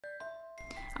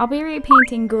I'll be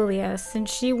repainting Gulia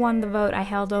since she won the vote I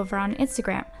held over on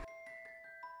Instagram.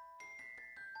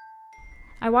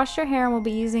 I washed her hair and will be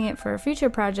using it for a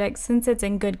future project since it's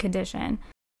in good condition.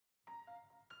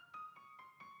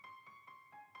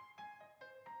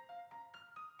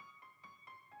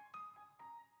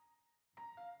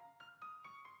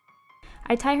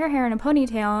 I tie her hair in a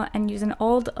ponytail and use an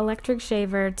old electric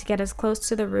shaver to get as close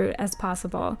to the root as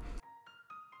possible.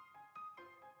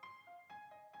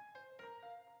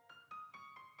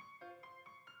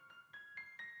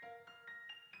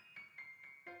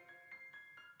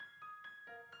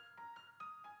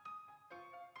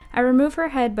 I remove her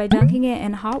head by dunking it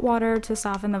in hot water to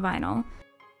soften the vinyl.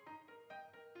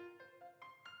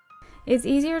 It's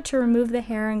easier to remove the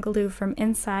hair and glue from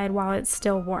inside while it's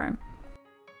still warm.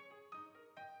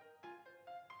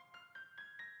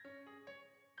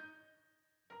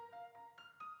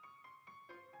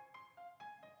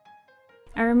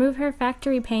 I remove her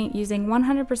factory paint using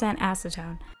 100%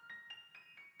 acetone.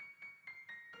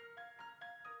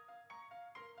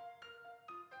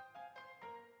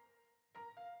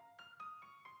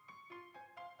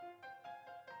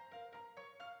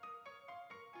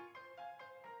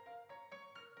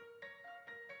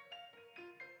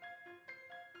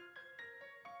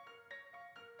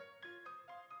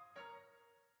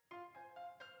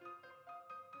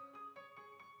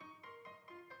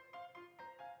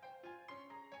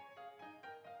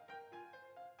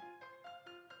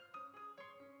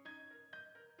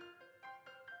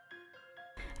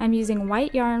 I'm using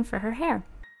white yarn for her hair.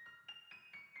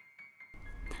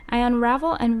 I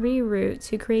unravel and reroute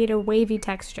to create a wavy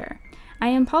texture. I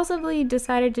impulsively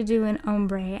decided to do an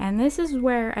ombre, and this is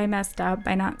where I messed up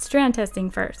by not strand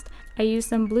testing first. I used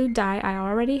some blue dye I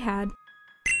already had,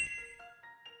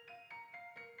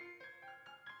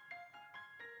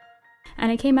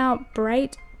 and it came out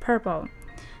bright purple.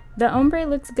 The ombre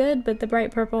looks good, but the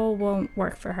bright purple won't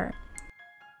work for her.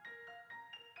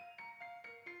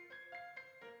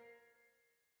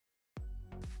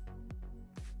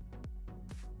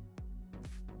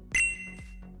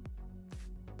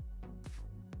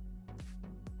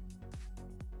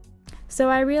 So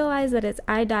I realized that it's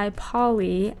dye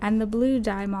poly, and the blue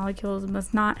dye molecules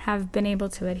must not have been able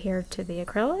to adhere to the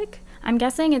acrylic. I'm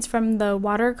guessing it's from the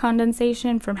water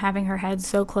condensation from having her head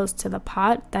so close to the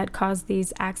pot that caused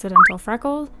these accidental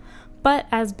freckles. But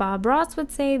as Bob Ross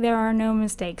would say, there are no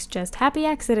mistakes, just happy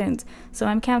accidents. So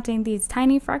I'm counting these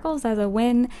tiny freckles as a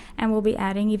win and will be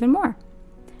adding even more.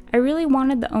 I really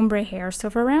wanted the ombre hair, so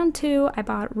for round 2, I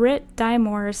bought Rit Dye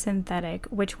More Synthetic,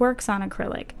 which works on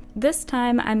acrylic. This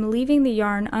time, I'm leaving the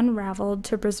yarn unraveled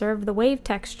to preserve the wave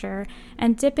texture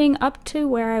and dipping up to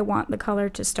where I want the color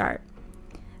to start.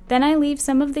 Then I leave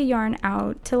some of the yarn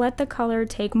out to let the color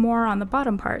take more on the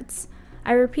bottom parts.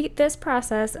 I repeat this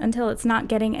process until it's not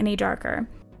getting any darker.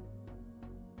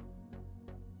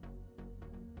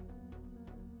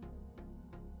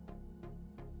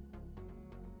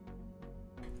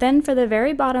 Then for the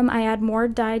very bottom, I add more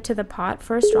dye to the pot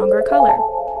for a stronger color.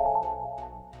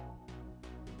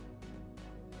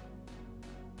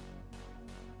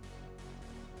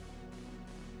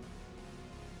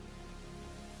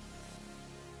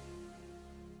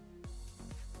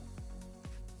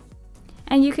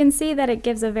 And you can see that it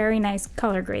gives a very nice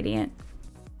color gradient.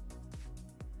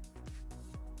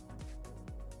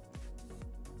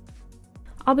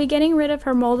 I'll be getting rid of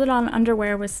her molded on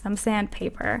underwear with some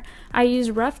sandpaper. I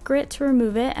use rough grit to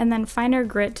remove it and then finer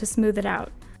grit to smooth it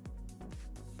out.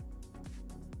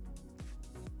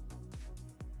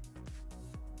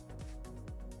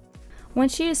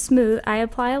 Once she is smooth, I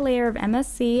apply a layer of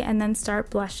MSC and then start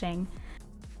blushing.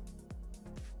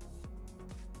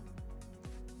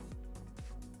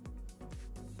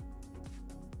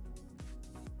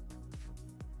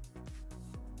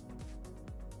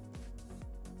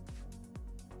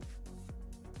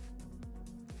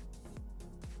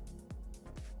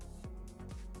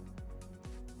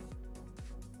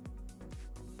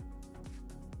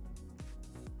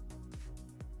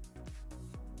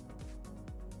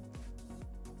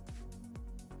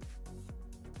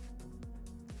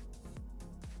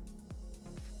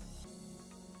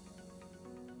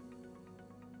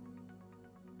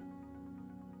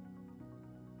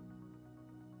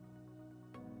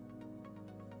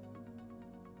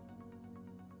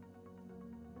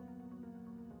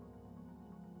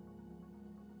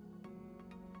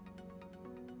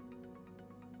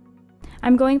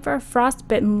 I'm going for a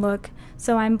frostbitten look,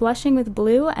 so I'm blushing with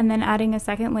blue and then adding a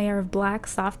second layer of black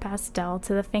soft pastel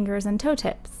to the fingers and toe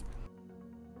tips.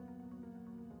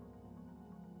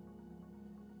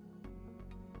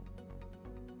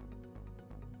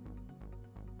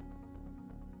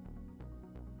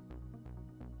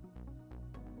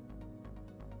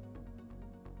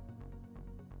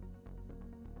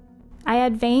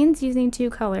 add veins using two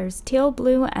colors, teal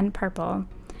blue and purple.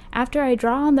 After I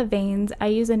draw on the veins, I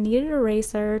use a kneaded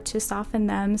eraser to soften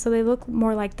them so they look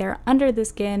more like they're under the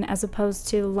skin as opposed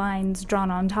to lines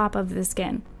drawn on top of the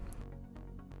skin.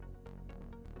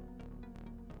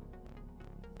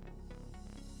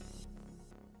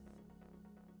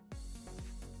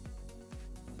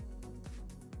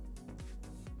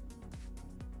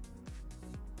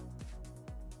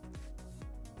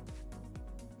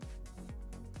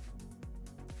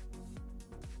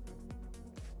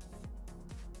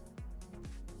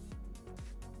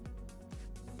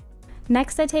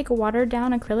 Next, I take a watered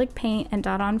down acrylic paint and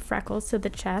dot on freckles to the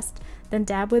chest, then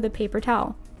dab with a paper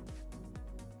towel.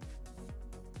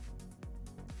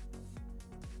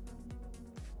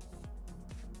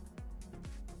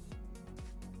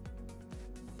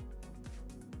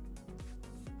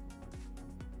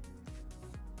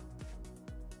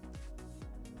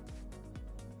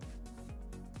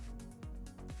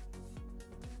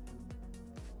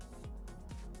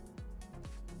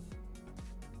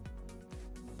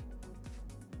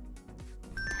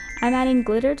 I'm adding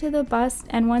glitter to the bust,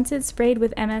 and once it's sprayed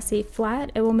with MSC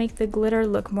flat, it will make the glitter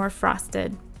look more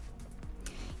frosted.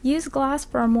 Use gloss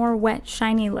for a more wet,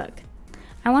 shiny look.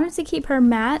 I wanted to keep her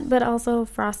matte, but also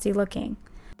frosty looking.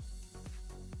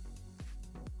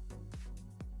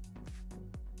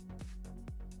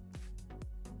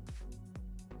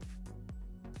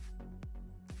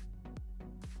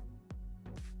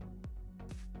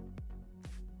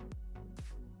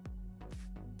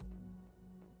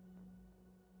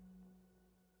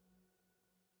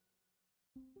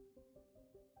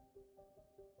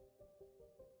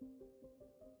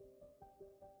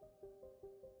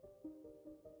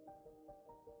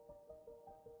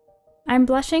 I'm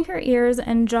blushing her ears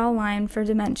and jawline for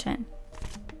dimension.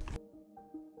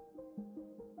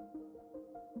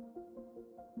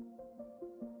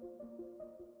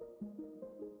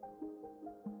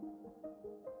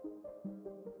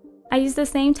 I use the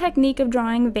same technique of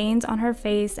drawing veins on her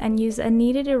face and use a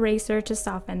kneaded eraser to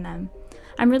soften them.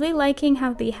 I'm really liking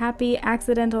how the happy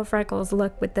accidental freckles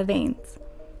look with the veins.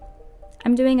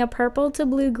 I'm doing a purple to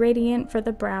blue gradient for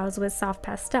the brows with soft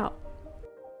pastel.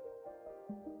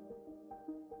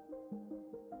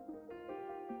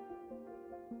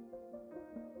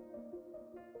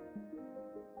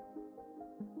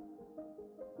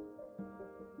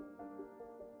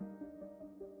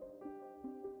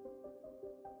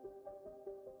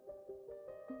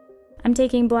 I'm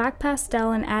taking black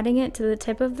pastel and adding it to the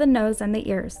tip of the nose and the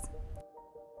ears.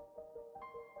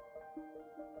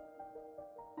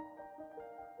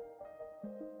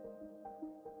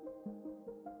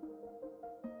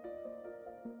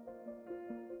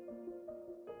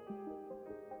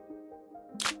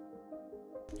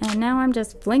 And now I'm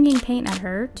just flinging paint at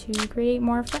her to create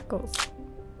more freckles.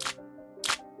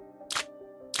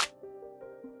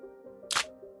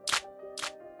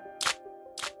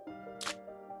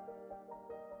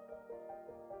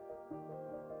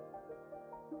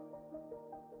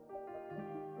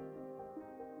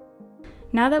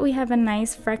 Now that we have a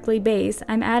nice freckly base,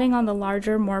 I'm adding on the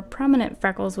larger, more prominent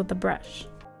freckles with the brush.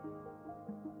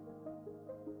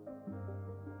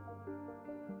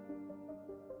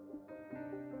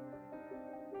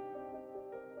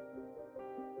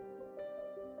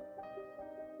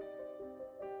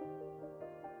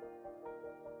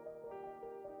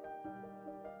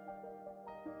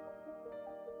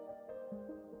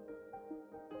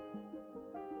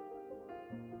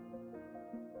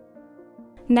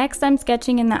 Next, I'm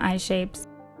sketching in the eye shapes.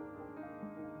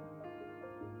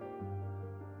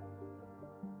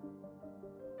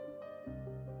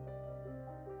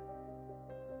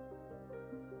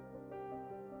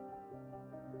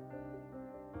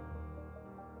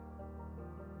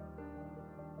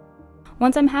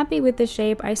 Once I'm happy with the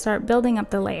shape, I start building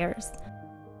up the layers.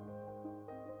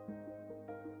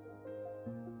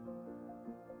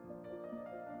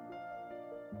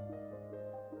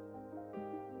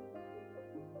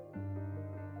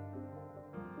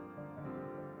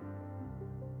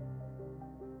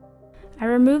 I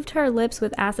removed her lips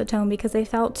with acetone because they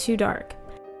felt too dark.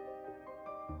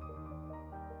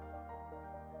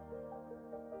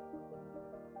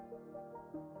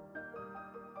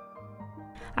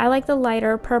 I like the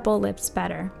lighter purple lips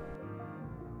better.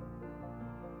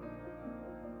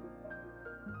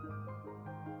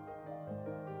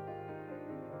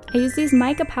 I use these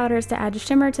mica powders to add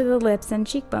shimmer to the lips and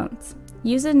cheekbones.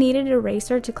 Use a kneaded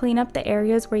eraser to clean up the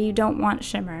areas where you don't want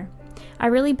shimmer. I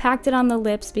really packed it on the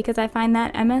lips because I find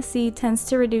that MSC tends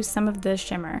to reduce some of the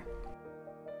shimmer.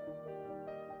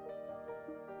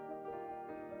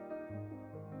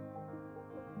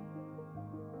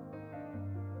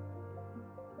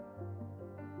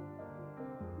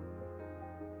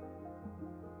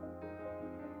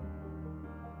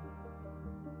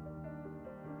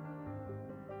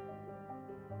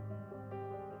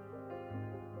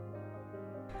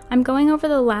 I'm going over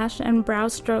the lash and brow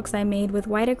strokes I made with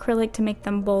white acrylic to make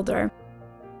them bolder.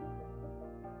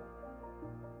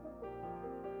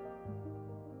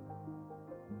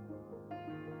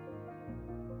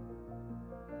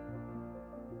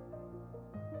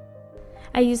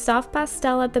 I use soft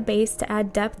pastel at the base to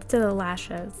add depth to the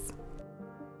lashes.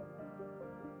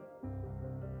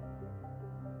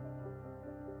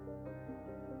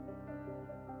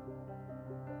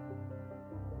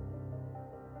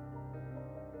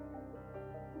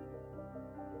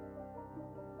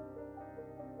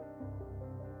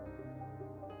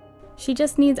 She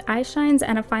just needs eye shines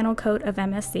and a final coat of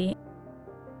MSC.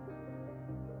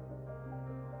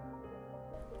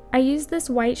 I used this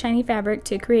white shiny fabric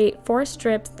to create 4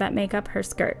 strips that make up her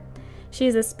skirt. She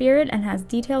is a spirit and has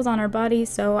details on her body,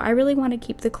 so I really want to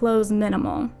keep the clothes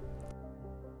minimal.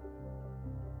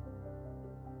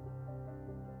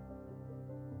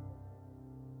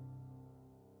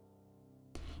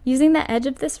 Using the edge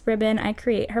of this ribbon, I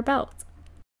create her belt.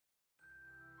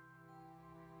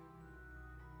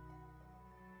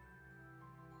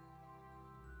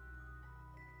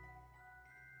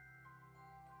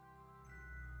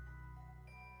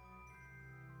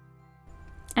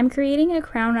 I'm creating a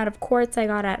crown out of quartz I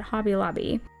got at Hobby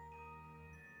Lobby.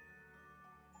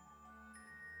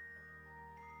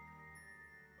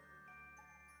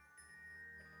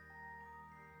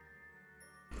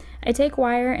 I take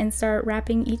wire and start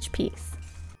wrapping each piece.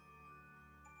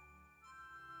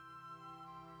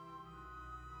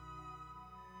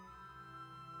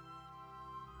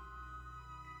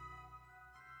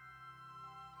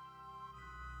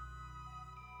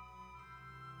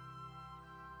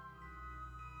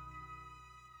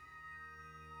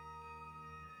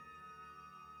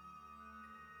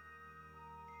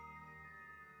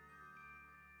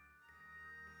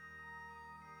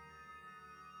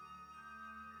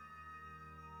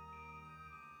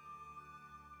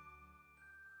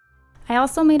 I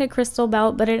also made a crystal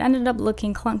belt, but it ended up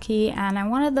looking clunky and I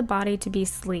wanted the body to be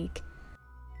sleek.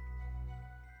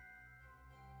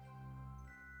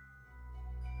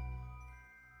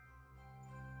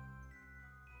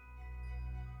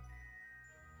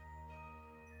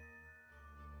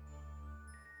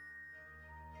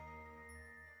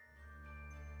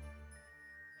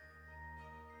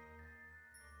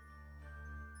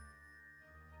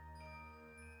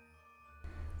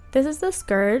 This is the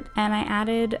skirt, and I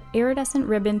added iridescent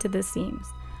ribbon to the seams.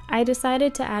 I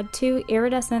decided to add 2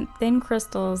 iridescent thin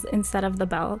crystals instead of the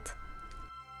belt.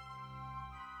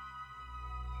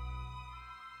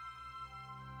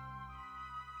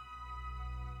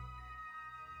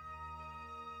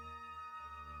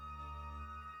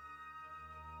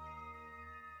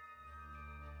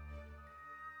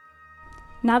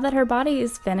 Now that her body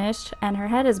is finished and her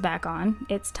head is back on,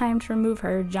 it's time to remove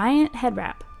her giant head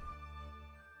wrap.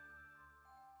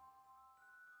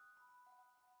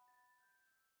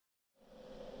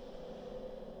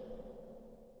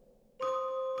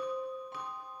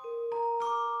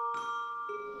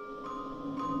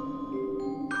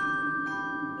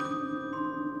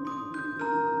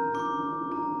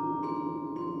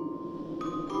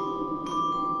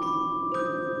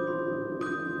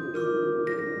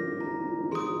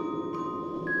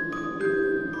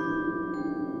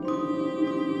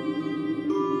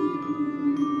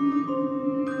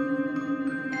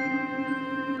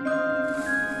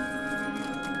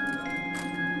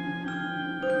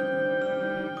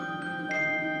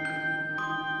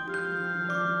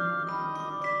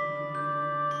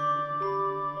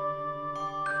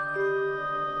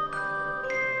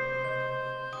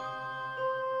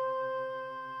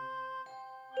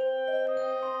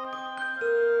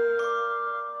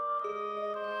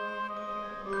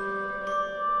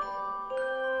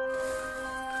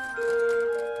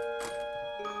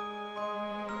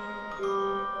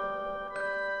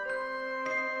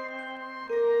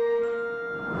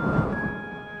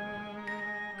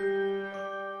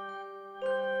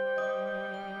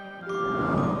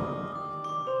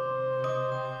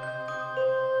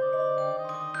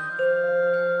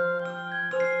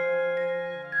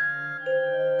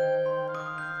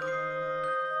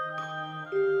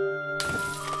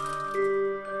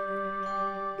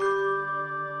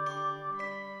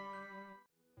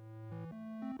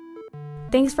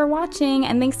 Thanks for watching,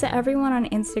 and thanks to everyone on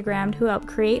Instagram who helped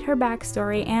create her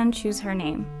backstory and choose her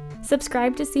name.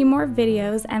 Subscribe to see more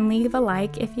videos and leave a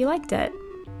like if you liked it.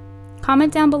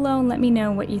 Comment down below and let me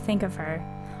know what you think of her.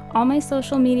 All my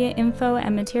social media info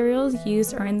and materials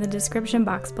used are in the description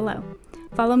box below.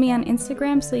 Follow me on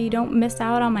Instagram so you don't miss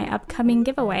out on my upcoming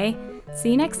giveaway.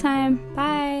 See you next time.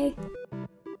 Bye!